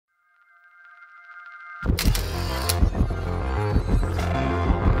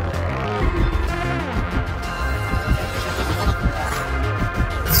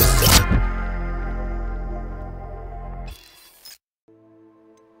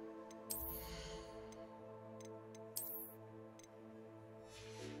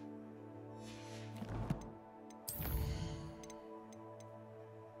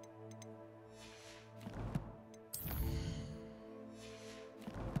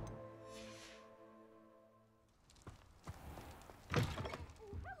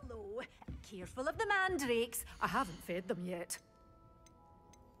Careful of the mandrakes. I haven't fed them yet.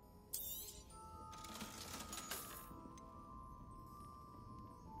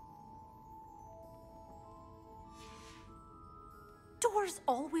 Door's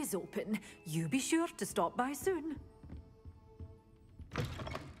always open. You be sure to stop by soon.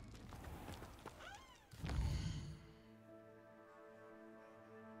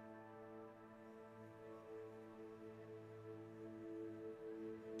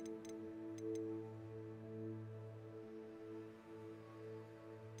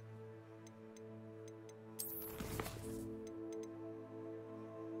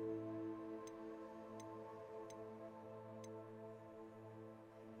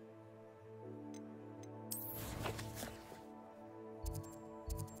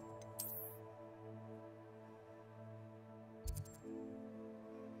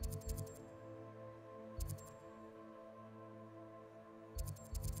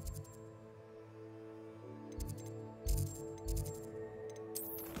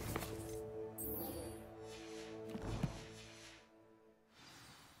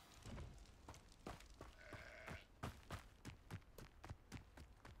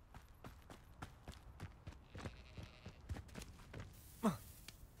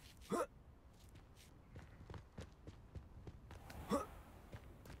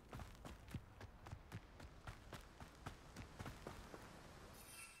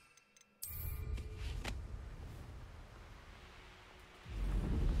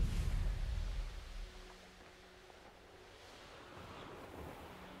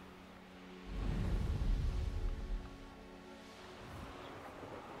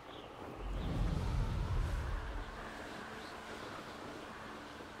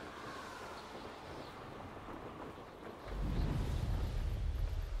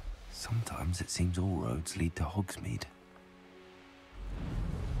 Sometimes it seems all roads lead to Hogsmeade.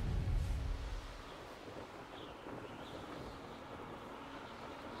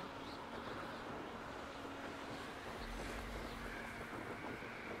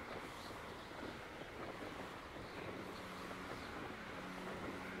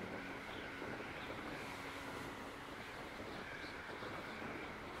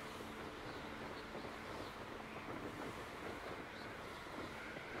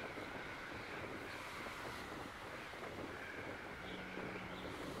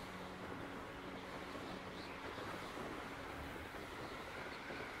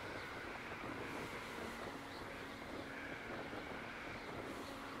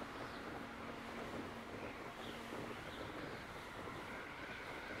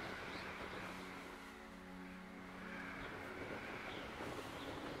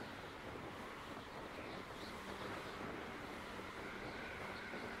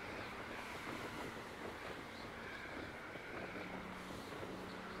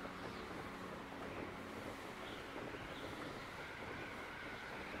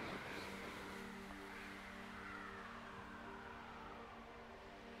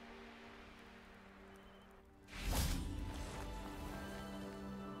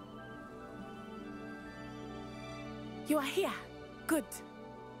 You are here. Good.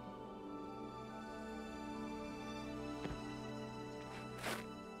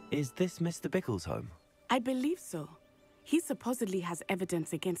 Is this Mr. Bickle's home? I believe so. He supposedly has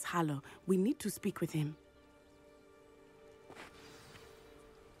evidence against Harlow. We need to speak with him.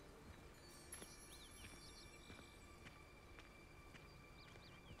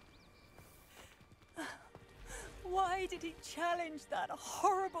 Why did he challenge that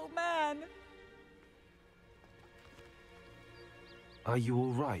horrible man? Are you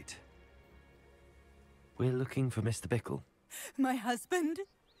all right? We're looking for Mr. Bickle. My husband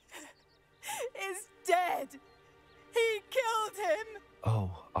is dead. He killed him.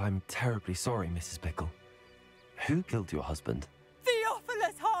 Oh, I'm terribly sorry, Mrs. Bickle. Who killed your husband?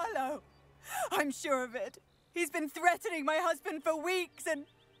 Theophilus Harlow. I'm sure of it. He's been threatening my husband for weeks and...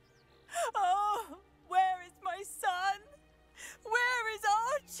 Oh, where is my son? Where is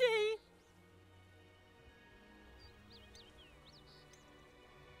Archie?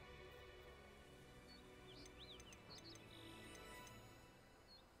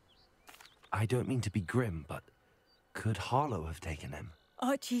 I don't mean to be grim, but could Harlow have taken him?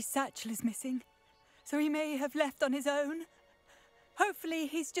 Archie's satchel is missing, so he may have left on his own. Hopefully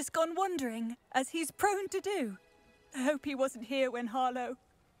he's just gone wandering, as he's prone to do. I hope he wasn't here when Harlow...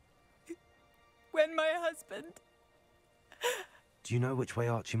 when my husband... Do you know which way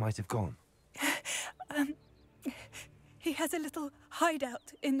Archie might have gone? He has a little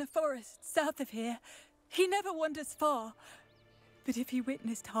hideout in the forest south of here. He never wanders far. But if he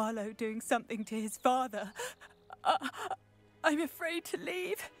witnessed Harlow doing something to his father, I'm afraid to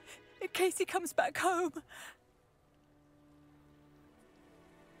leave, in case he comes back home.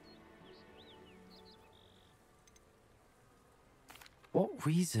 What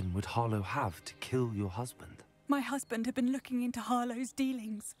reason would Harlow have to kill your husband? My husband had been looking into Harlow's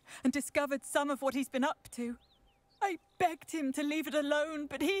dealings and discovered some of what he's been up to. I begged him to leave it alone,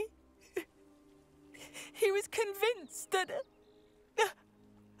 but he was convinced that...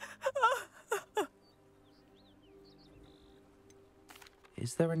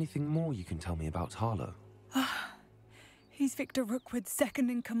 Is there anything more you can tell me about Harlow? He's Victor Rookwood's second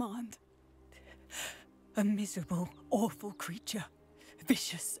in command. A miserable, awful creature.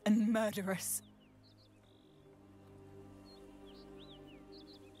 Vicious and murderous.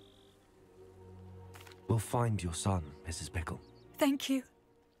 We'll find your son, Mrs. Pickle. Thank you.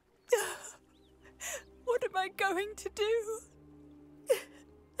 What am I going to do?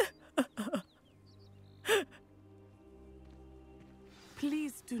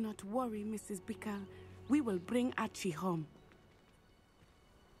 Please do not worry, Mrs. Bickle. We will bring Archie home.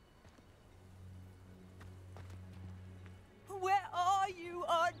 Where are you,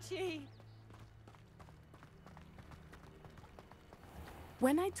 Archie?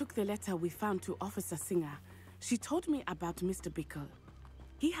 When I took the letter we found to Officer Singer, she told me about Mr. Bickle.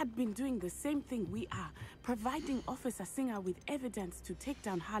 He had been doing the same thing we are, providing Officer Singer with evidence to take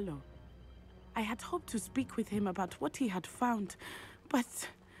down Harlow. I had hoped to speak with him about what he had found, but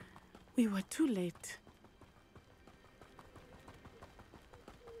we were too late.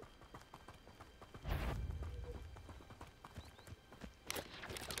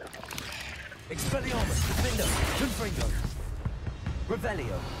 Expelliarmus, Defendo, Confringo,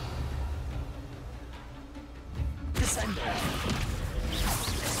 Revelio, Descendo,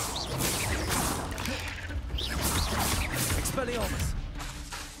 Expelliarmus,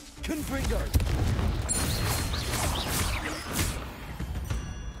 Confringo.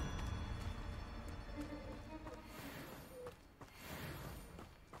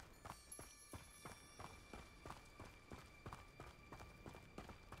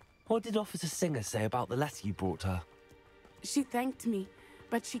 What did Officer Singer say about the letter you brought her? She thanked me,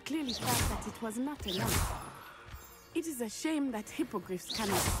 but she clearly felt that it was not enough. It is a shame that hippogriffs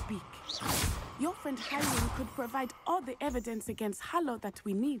cannot speak. Your friend Hiram could provide all the evidence against Harlow that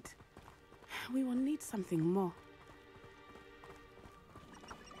we need. We will need something more.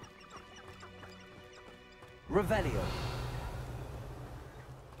 Revelio.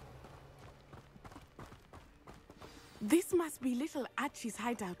 This must be little Archie's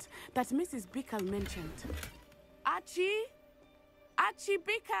hideout that Mrs. Bickle mentioned. Archie? Archie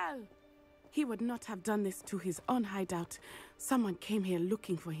Bickle! He would not have done this to his own hideout. Someone came here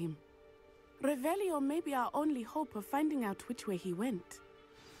looking for him. Revelio may be our only hope of finding out which way he went.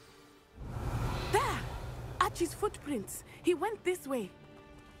 There! Archie's footprints. He went this way.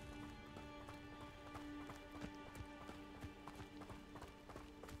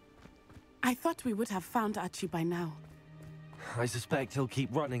 I thought we would have found Archie by now. I suspect he'll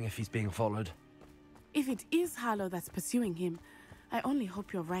keep running if he's being followed. If it is Harlow that's pursuing him, I only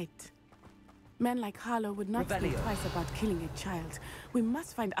hope you're right. Men like Harlow would not think twice about killing a child. We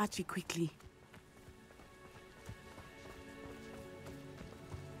must find Archie quickly.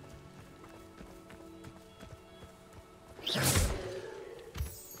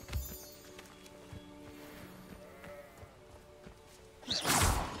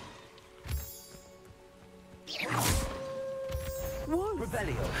 Wolves!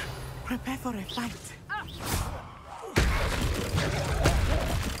 Revelio. Prepare for a fight.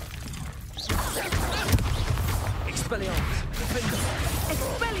 Expelliarmus, Defendo,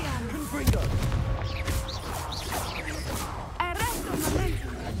 Expelliarmus! Confringo, Arresto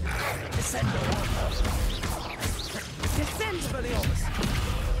momentum! Descendo, Descend! Expelliarmus,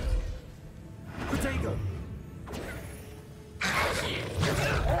 Protego,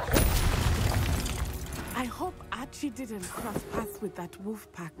 I hope Archie didn't cross paths with that wolf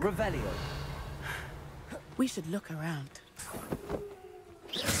pack. Revelio. We should look around.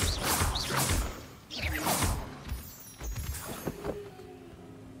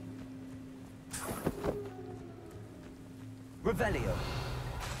 Revelio.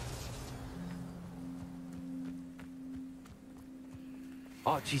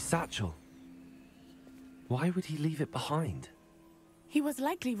 Archie's satchel. Why would he leave it behind? He was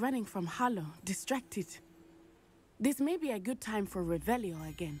likely running from Harlow, distracted. This may be a good time for Revelio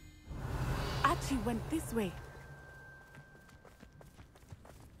again. Archie went this way.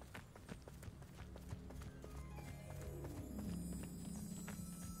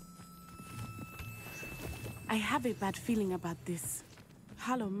 I have a bad feeling about this.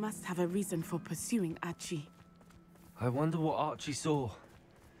 Harlow must have a reason for pursuing Archie. I wonder what Archie saw.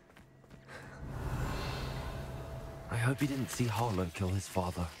 I hope he didn't see Harlow kill his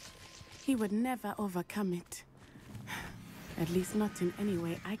father. He would never overcome it. At least not in any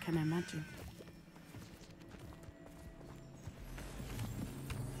way I can imagine.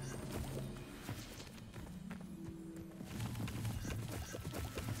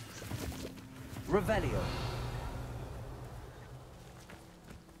 Revelio.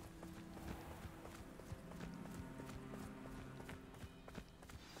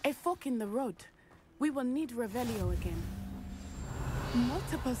 A fork in the road. We will need Revelio again.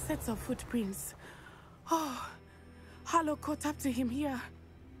 Multiple sets of footprints. Oh, Harlow caught up to him here.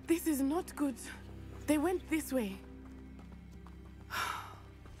 This is not good. They went this way.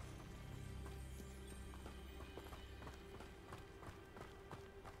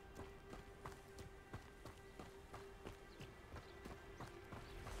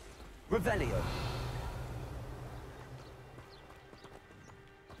 Revelio.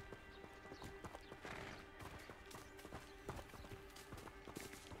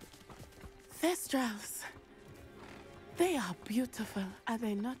 Thestrals. They are beautiful, are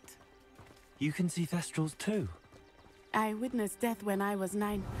they not? You can see Thestrals too. I witnessed death when I was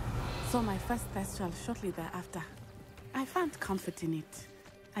 9. Saw my first Thestral shortly thereafter. I found comfort in it.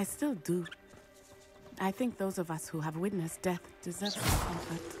 I still do. I think those of us who have witnessed death deserve some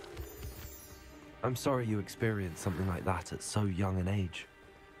comfort. I'm sorry you experienced something like that at so young an age.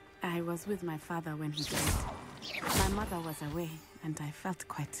 I was with my father when he died. My mother was away, and I felt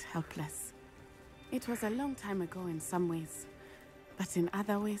quite helpless. It was a long time ago in some ways, but in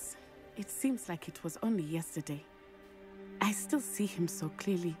other ways, it seems like it was only yesterday. I still see him so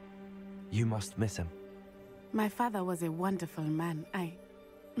clearly. You must miss him. My father was a wonderful man.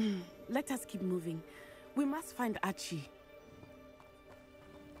 Let us keep moving. We must find Archie.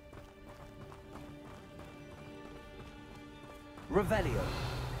 Revelio.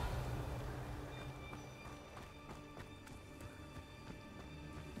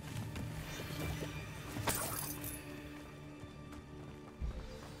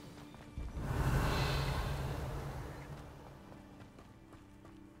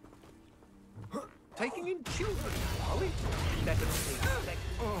 Taking in children, are we? Definitely.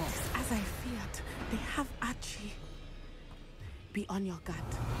 As I feared, they have Archie. Be on your guard.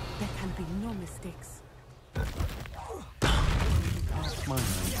 There can be no mistakes. My name.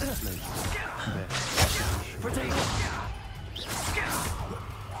 Protein.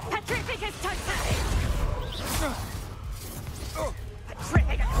 Petrificus total!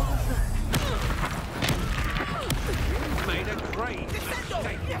 Made a great mistake.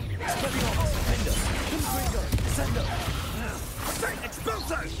 Expelliarmus. Defender. Confringo. Descendo.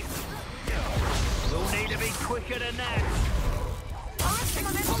 Expulso! We'll need to be quicker than that.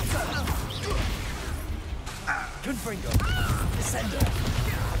 Confringo. Descendo.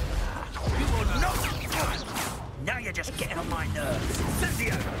 You will not! Now you're just getting on my nerves.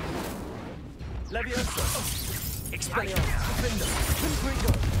 Incendio! Levioso. Expelliarmus. Defender.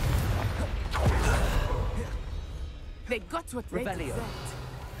 Confringo. They got what they Revelio. deserved.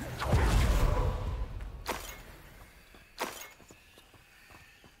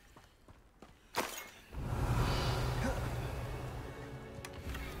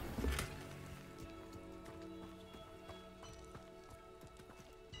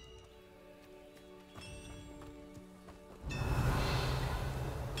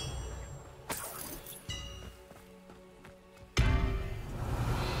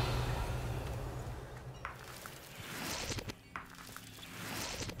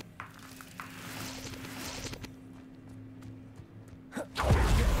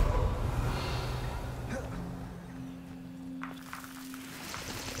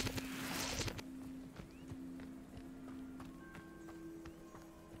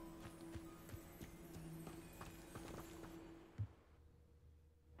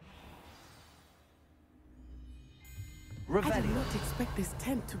 I did Revelio. not expect this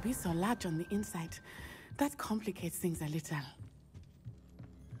tent to be so large on the inside. That complicates things a little.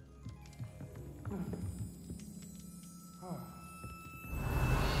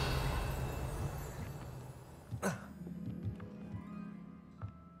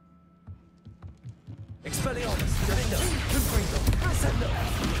 Expelliarmus, Defender, Confringo, Descender.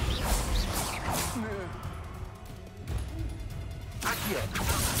 Accio.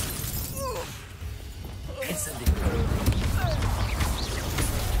 Incendiary.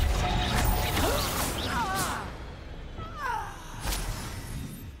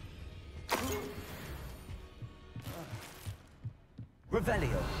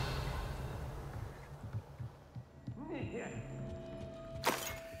 Revelio.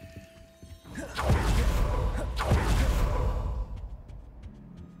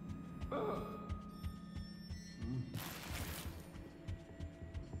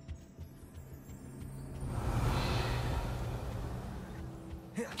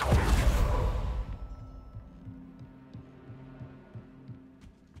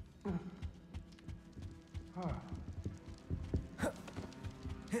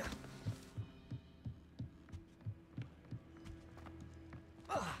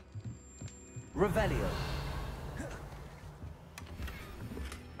 Revelio.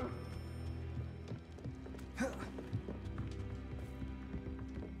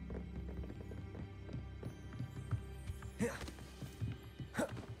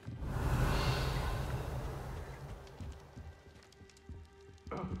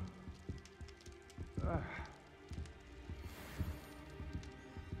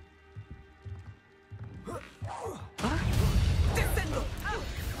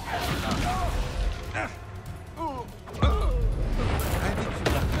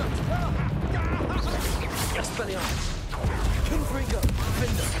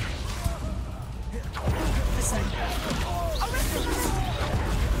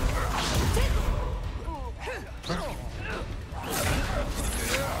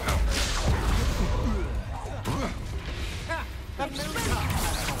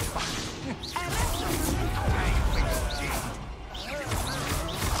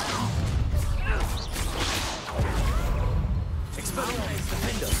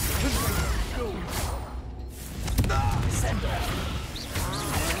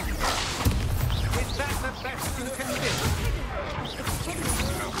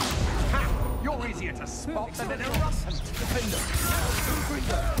 You're easier to spot than an eruption. Defender.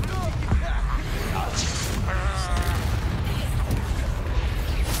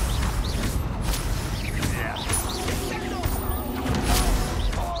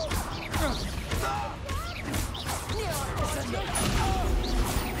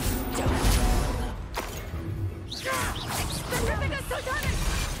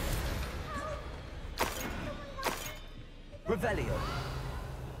 Revelio.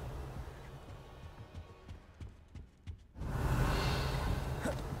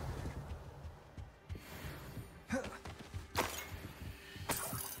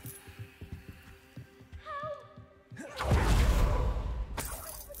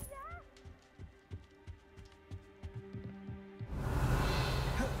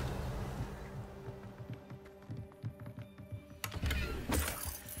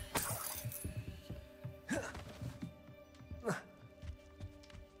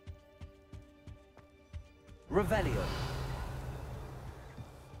 Revelio.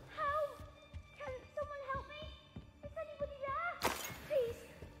 How? Can someone help me? Is anybody there? Please,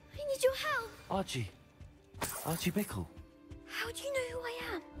 I need your help. Archie. Archie Bickle. How do you know who I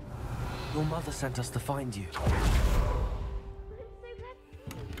am? Your mother sent us to find you. I'm so glad to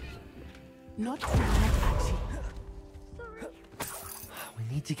see you. Not too bad, Archie. Sorry. We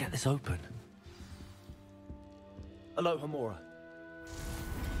need to get this open. Hello, Hamura.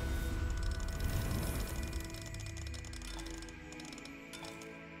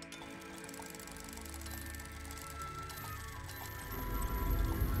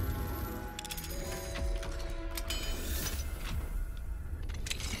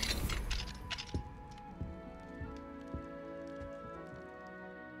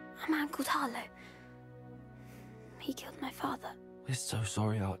 A man called Harlow. He killed my father. We're so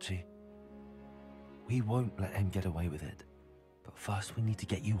sorry, Archie. We won't let him get away with it. But first we need to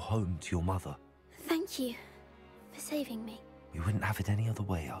get you home to your mother. Thank you for saving me. We wouldn't have it any other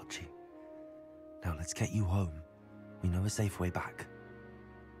way, Archie. Now let's get you home. We know a safe way back.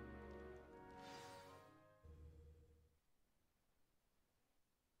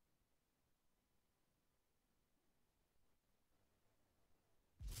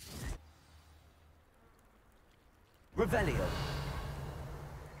 Revelio.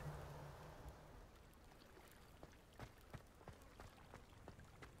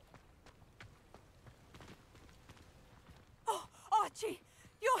 Oh, Archie,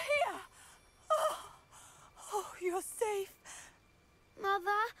 you're here. Oh, you're safe. Mother?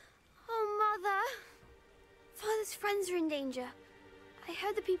 Oh, Mother. Father's friends are in danger. I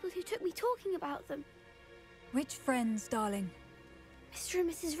heard the people who took me talking about them. Which friends, darling? Mr. and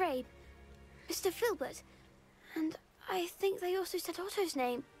Mrs. Rabe, Mr. Filbert, and I think they also said Otto's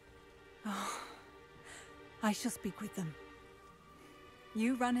name. Oh, I shall speak with them.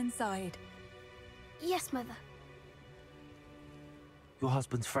 You run inside. Yes, Mother. Your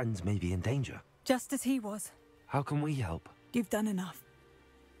husband's friends may be in danger. Just as he was. How can we help? You've done enough.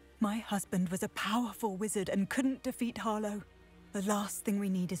 My husband was a powerful wizard and couldn't defeat Harlow. The last thing we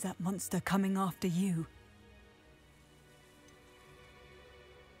need is that monster coming after you.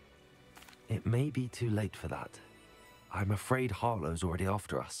 It may be too late for that. I'm afraid Harlow's already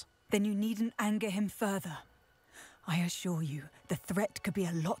after us. Then you needn't anger him further. I assure you, the threat could be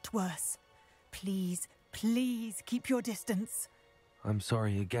a lot worse. Please, please keep your distance. I'm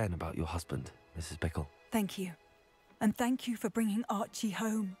sorry again about your husband, Mrs. Bickle. Thank you. And thank you for bringing Archie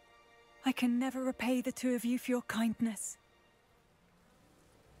home. I can never repay the two of you for your kindness.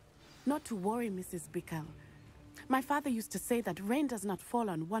 Not to worry, Mrs. Bickle. My father used to say that rain does not fall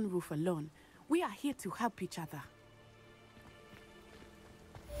on one roof alone. We are here to help each other.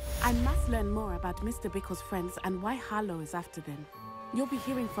 I must learn more about Mr. Bickle's friends and why Harlow is after them. You'll be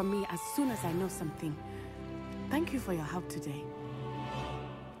hearing from me as soon as I know something. Thank you for your help today.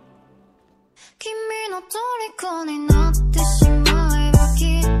 君の虜になってしまう